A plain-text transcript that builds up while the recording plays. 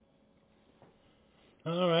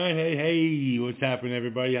All right, hey, what's happening,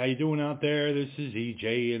 everybody? How you doing out there? This is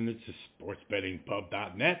EJ, and it's a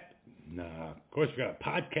sportsbettingpub.net. Of course, we got a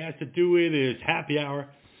podcast to do. It is happy hour,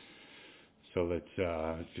 so let's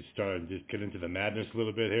get started and just get into the madness a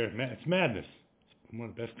little bit here. It's madness. It's one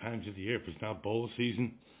of the best times of the year. If it's not bowl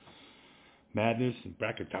season, madness and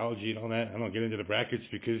bracketology and all that. I don't get into the brackets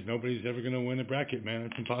because nobody's ever going to win a bracket, man.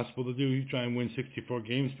 It's impossible to do. You try and win 64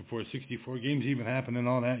 games before 64 games even happen and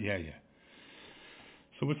all that. Yeah.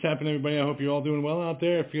 So what's happening, everybody? I hope you're all doing well out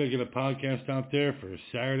there. I feel like I get a podcast out there for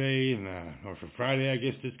Saturday and or for Friday. I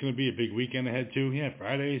guess it's going to be a big weekend ahead too. Yeah,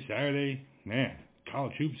 Friday, Saturday, man,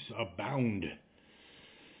 college hoops abound.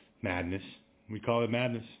 Madness. We call it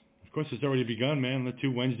madness. Of course, it's already begun, man. The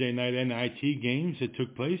two Wednesday night NIT games that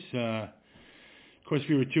took place. Of course,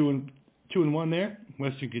 we were two and one there.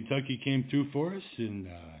 Western Kentucky came through for us and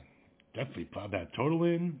definitely plowed that total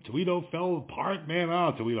in. Toledo fell apart, man.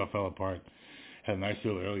 Oh, Toledo fell apart. Had a nice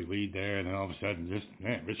little early lead there, and then all of a sudden,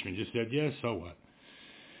 Richmond just said, yes, so what?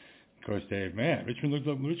 Of course, Richmond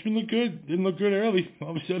looked good. Didn't look good early. All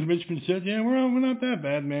of a sudden, Richmond said, yeah, we're not that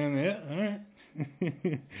bad, man. Yeah, all right.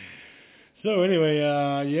 So anyway,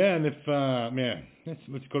 and if,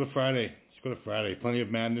 let's go to Friday. Let's go to Friday. Plenty of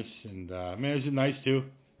madness, and, it's nice, too.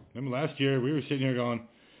 Remember last year, we were sitting here going,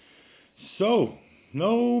 so,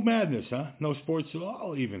 no madness, huh? No sports at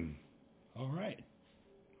all, even. All right.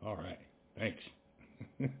 Thanks.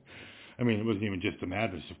 I mean, it wasn't even just the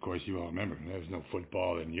madness, of course. You all remember there was no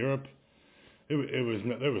football in Europe. There was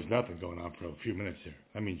nothing going on for a few minutes there.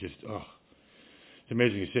 I mean, it's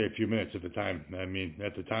amazing you say a few minutes at the time. I mean,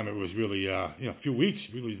 at the time it was really a few weeks.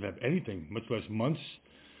 We really didn't have anything, much less months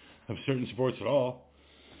of certain sports at all.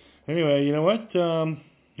 Anyway, you know what?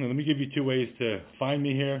 Let me give you two ways to find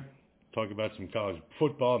me here. Talk about some college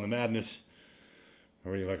football and the madness.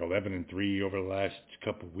 Already like 11-3 over the last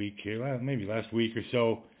couple of weeks here, maybe last week or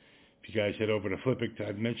so. If you guys head over to Flippic,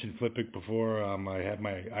 I've mentioned Flippic before. I have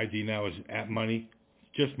my ID now is @money,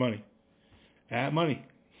 just money, @money.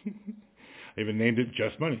 I even named it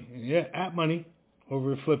just money. Yeah, @money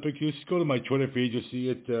over at Flippic. You just go to my Twitter feed, you'll see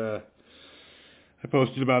it. I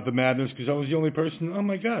posted about the madness because I was the only person. Oh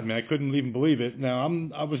my God, man, I couldn't even believe it. Now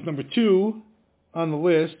I was number 2 on the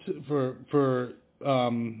list for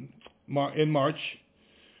in March.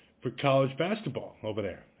 For college basketball over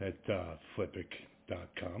there at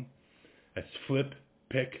flippic.com. That's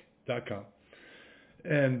flippic.com.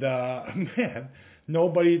 And,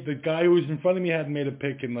 the guy who was in front of me hadn't made a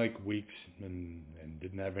pick in like weeks and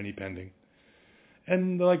didn't have any pending.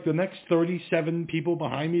 And like the next 37 people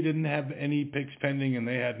behind me didn't have any picks pending and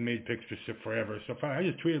they hadn't made picks for forever. So finally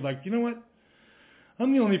I just tweeted like, you know what?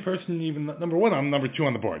 I'm the only person even, number one, I'm number 2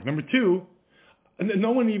 on the board. Number 2,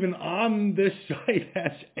 no one even on this site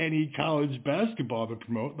has any college basketball to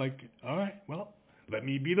promote. Like, all right, well, let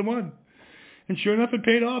me be the one. And sure enough, it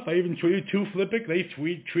paid off. I even tweeted to Flippic. They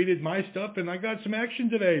tweeted my stuff, and I got some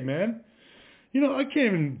action today, man. I can't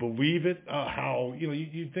even believe it, how,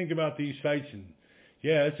 you think about these sites, and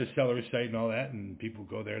yeah, it's a seller site and all that, and people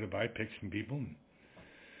go there to buy picks from people, and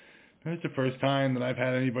that's the first time that I've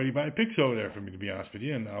had anybody buy picks over there for me, to be honest with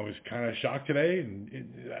you. And I was kind of shocked today and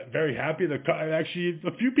very happy that actually a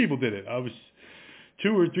few people did it. I was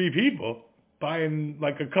 2 or 3 people buying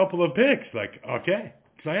like a couple of picks. Like, okay.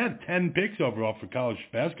 Because I had 10 picks overall for college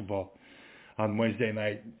basketball on Wednesday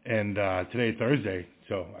night and today, Thursday.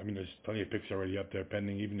 So, I mean, there's plenty of picks already up there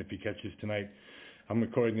pending, even if you catch this tonight. I'm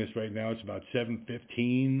recording this right now. It's about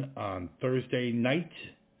 7:15 on Thursday night.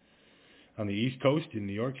 On the East Coast in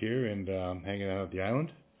New York here, and hanging out at the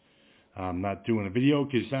island. I'm not doing a video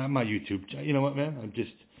because I'm my YouTube. You know what, man? I'm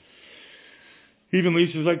just. Even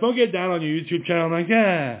Lisa's like, "Don't get down on your YouTube channel." I'm like,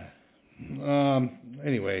 yeah.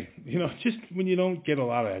 Anyway, just when you don't get a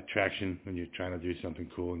lot of traction when you're trying to do something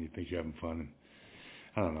cool and you think you're having fun, and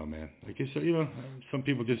I don't know, man. I guess some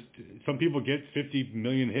people get 50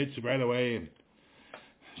 million hits right away, and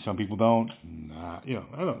some people don't. And, I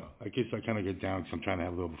don't know. I guess I kind of get down because I'm trying to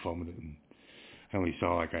have a little fun with it. And I only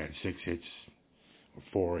saw like I had 6 hits or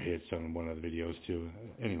 4 hits on one of the videos too.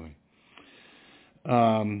 Anyway.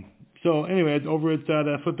 Over at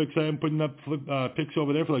that Flippic site, I'm putting up picks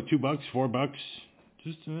over there for like $2, $4.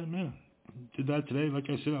 Just, did that today. Like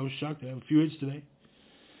I said, I was shocked. I have a few hits today.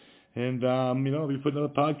 And, I'll be putting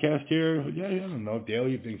up a podcast here. Yeah, I don't know,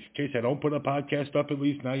 daily. In case I don't put a podcast up, at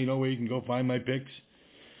least now you know where you can go find my picks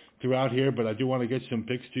throughout here. But I do want to get some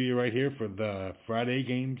picks to you right here for the Friday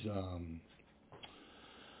games.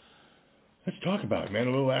 Let's talk about it, man. A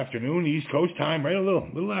little afternoon, East Coast time, right? A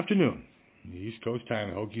little afternoon. The East Coast time,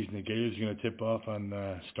 the Hokies and the Gators are going to tip off on,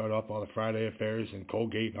 start off all the Friday affairs, and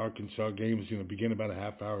Colgate and Arkansas game is going to begin about a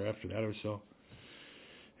half hour after that or so.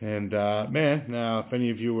 And, man, now, if any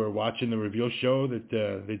of you were watching the reveal show that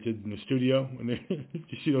they did in the studio, when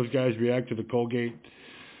you see those guys react to the Colgate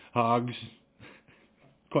Hogs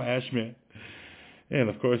clash, man. And,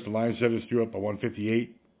 of course, the Lions Feathers threw up a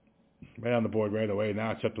 158 right on the board right away. Now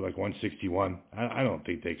it's up to like 161. I don't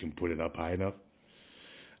think they can put it up high enough.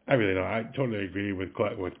 I really don't. I totally agree with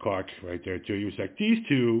Clark right there, too. He was like, these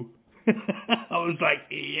two. I was like,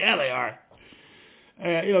 yeah, they are.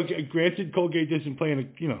 Granted, Colgate doesn't play in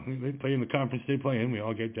they play in the conference they play in. We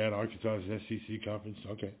all get that. Arkansas is an SEC conference.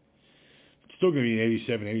 Okay. It's still going to be an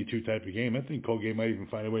 87-82 type of game. I think Colgate might even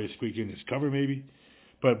find a way to squeak in this cover maybe.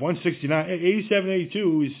 But 169,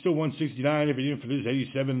 87-82 is still 169. Even if it is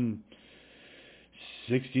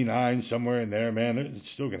 87-69, somewhere in there, man, it's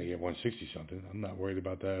still going to get 160 something. I'm not worried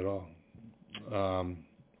about that at all.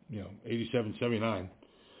 87-79.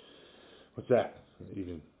 What's that?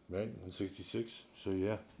 Even, right? 166. So,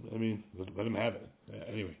 yeah, I mean, let them have it.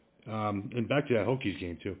 Anyway, and back to that Hokies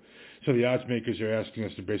game, too. So the odds makers are asking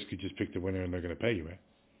us to basically just pick the winner, and they're going to pay you, right?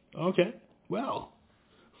 Okay, well,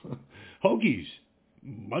 Hokies,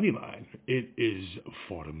 money line, it is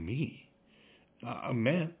for me.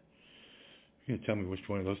 Man, you're going to tell me which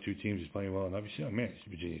one of those two teams is playing well enough? You say, oh, man, it's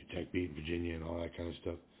Virginia Tech beating Virginia and all that kind of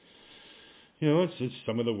stuff. It's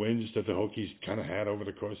some of the wins that the Hokies kind of had over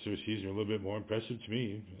the course of the season are a little bit more impressive to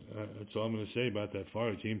me. That's all I'm going to say about that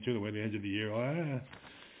Florida team, too, the way they ended the year.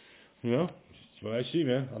 That's what I see,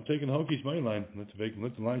 man. I'm taking the Hokies money line. Let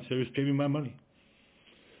the line service pay me my money.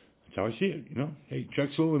 That's how I see it, Hey,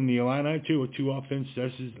 Drexel and the Illini, too, with two offense.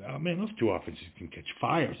 Those two offenses can catch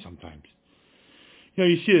fire sometimes.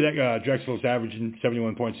 You see that Drexel's averaging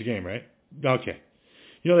 71 points a game, right? Okay.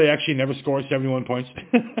 They actually never score 71 points.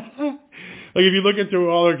 Like, if you look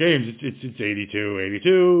through all their games, it's 82,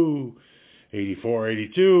 82, 84,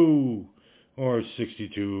 82, or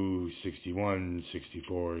 62, 61,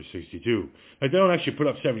 64, 62. Like, they don't actually put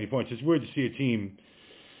up 70 points. It's weird to see a team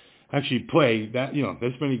actually play that,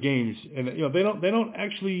 this many games, and, they don't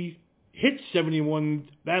actually hit 71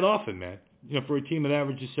 that often, man. For a team that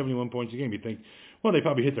averages 71 points a game, you think, well, they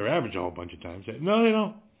probably hit their average a whole bunch of times. No, they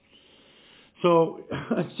don't. So,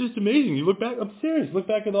 it's just amazing. You look back, I'm serious, look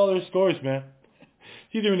back at all their scores, man.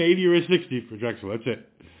 It's either an 80 or a 60 for Drexel, that's it.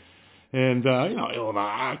 And,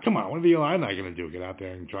 Illinois, come on, what are the Illini going to do? Get out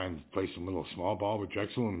there and try and play some little small ball with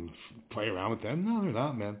Drexel and play around with them? No, they're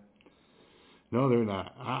not, man. No, they're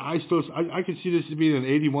not. I can see this to be an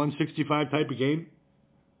 81-65 type of game.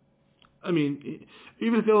 I mean,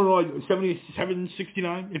 even if Illinois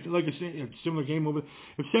 77-69, if like a similar game over,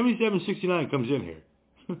 if 77-69 comes in here,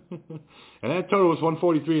 and that total was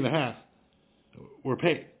 143.5, we're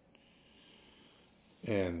paid.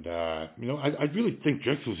 And, I really think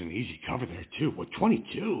Drexel's an easy cover there, too. What,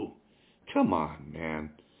 22? Come on,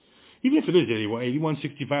 man. Even if it is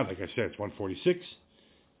 81-65, like I said, it's 146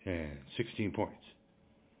 and 16 points.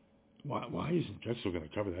 Why isn't Drexel going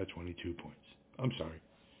to cover that 22 points? I'm sorry.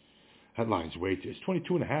 That line's way too. It's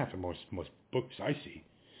 22.5 in most books I see.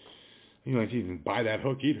 You don't even buy that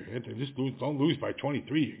hook either. Just don't lose by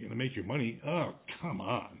 23. You're going to make your money. Oh, come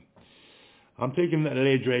on. I'm taking that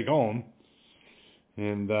Le Dragon,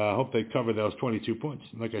 and hope they cover those 22 points.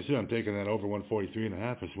 Like I said, I'm taking that over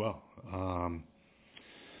 143.5 as well.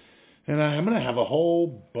 And I'm going to have a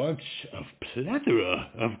whole bunch of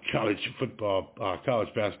plethora of college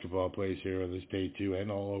basketball plays here on this day too,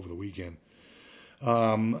 and all over the weekend.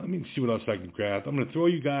 Let me see what else I can grab. I'm going to throw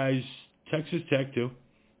you guys Texas Tech too.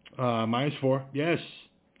 -4. Yes.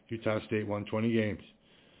 Utah State won 20 games.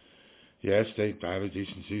 Yes, they had a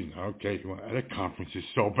decent season. Okay, that conference is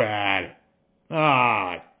so bad.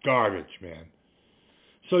 Garbage, man.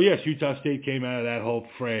 So yes, Utah State came out of that whole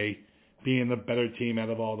fray being the better team out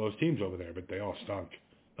of all those teams over there, but they all stunk.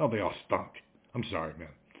 Oh, they all stunk. I'm sorry,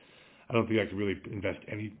 man. I don't think I could really invest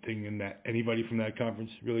anything in that. Anybody from that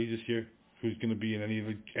conference really this year who's going to be in any of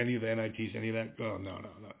the NITs, any of that? Oh, no.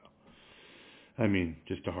 I mean,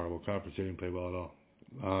 just a horrible conference. They didn't play well at all.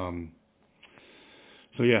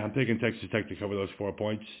 So yeah, I'm taking Texas Tech to cover those 4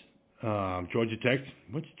 points. Georgia Tech.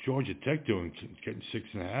 What's Georgia Tech doing? Getting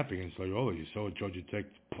 6.5 against Loyola. You saw Georgia Tech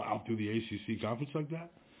plow through the ACC conference like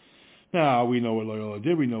that? Now, we know what Loyola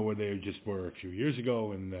did. We know where they just were a few years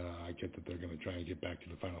ago, and I get that they're going to try and get back to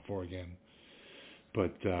the Final Four again.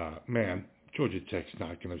 But, man, Georgia Tech's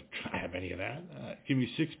not going to have any of that. Give me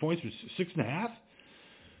 6 points with 6.5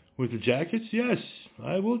 with the Jackets? Yes,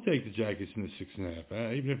 I will take the Jackets in the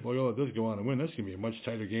 6.5. Even if Loyola does go on and win, that's going to be a much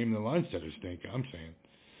tighter game than the line setters think, I'm saying.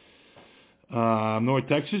 North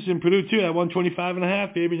Texas and Purdue, too, at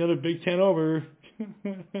 125.5, baby. Another Big Ten over.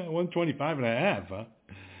 125.5, huh?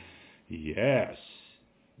 Yes.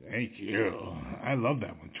 Thank you. I love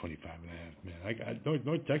that 125.5, man.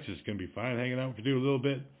 North Texas is going to be fine hanging out for you a little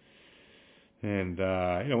bit. And,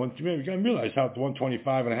 once you got to realize how the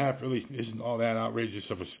 125.5 really isn't all that outrageous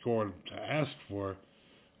of a score to ask for.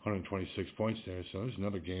 126 points there. So there's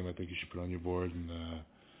another game I think you should put on your board. And,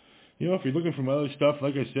 if you're looking for other stuff,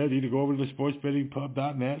 like I said, either go over to the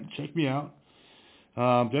sportsbettingpub.net and check me out.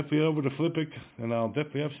 Definitely over to Flippic, and I'll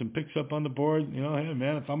definitely have some picks up on the board. Hey,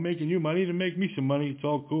 man, if I'm making you money to make me some money, it's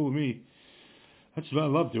all cool with me. That's what I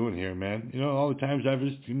love doing here, man. All the times I've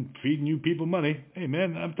just been feeding you people money. Hey,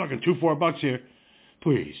 man, I'm talking $2-4 here.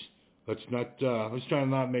 Please, let's try to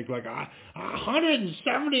not make like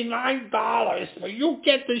 $179. So you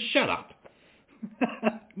get to shut up.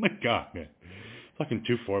 My God, man. Fucking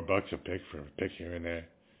 $2-4 a pick for a pick here and there.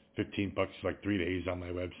 $15 for like 3 days on my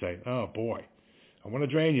website. Oh, boy. I want to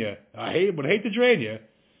drain you. I would hate to drain you.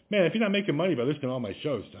 Man, if you're not making money by listening to all my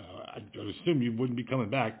shows, I would assume you wouldn't be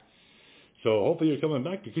coming back. So hopefully you're coming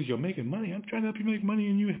back because you're making money. I'm trying to help you make money,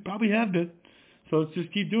 and you probably have been. So let's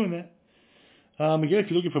just keep doing that. Again,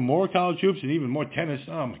 if you're looking for more college hoops and even more tennis,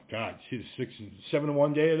 oh my God, see the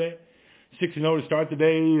 7-1 day today? 6-0 to start the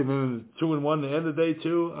day, and then 2-1 to end the day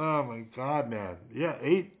too. Oh my God, man. Yeah,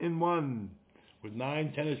 8-1 with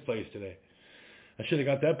 9 tennis plays today. I should have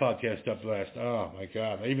got that podcast up last. Oh, my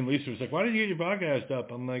God. Even Lisa was like, why didn't you get your podcast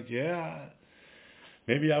up? I'm like, yeah.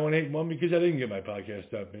 Maybe I went 8-1 because I didn't get my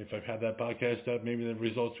podcast up. If I've had that podcast up, maybe the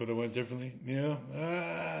results would have went differently.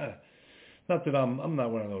 Not that I'm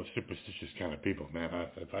not one of those superstitious kind of people, man.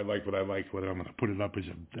 If I like what I like, whether I'm going to put it up as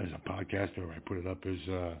a podcast or I put it up as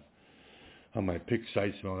on my pick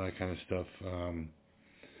sites and all that kind of stuff.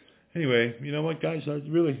 Anyway, you know what, guys?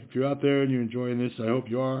 If you're out there and you're enjoying this, I hope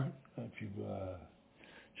you are. If you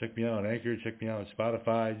check me out on Anchor, check me out on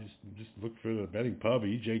Spotify, just look for the Betting Pub,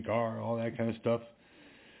 EJ Gar, all that kind of stuff.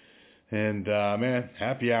 And, man,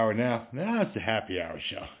 happy hour now. Now it's a happy hour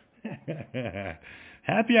show.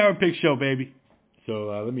 Happy hour pick show, baby.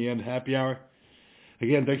 So let me end the happy hour.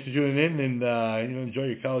 Again, thanks for tuning in, and enjoy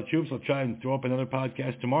your college hoops. I'll try and throw up another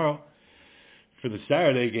podcast tomorrow for the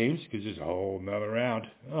Saturday games, because there's a whole nother round.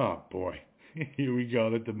 Oh, boy. Here we go.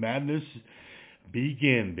 Let the madness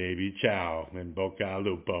begin, baby. Ciao. And Boca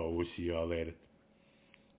Lupo. We'll see y'all later.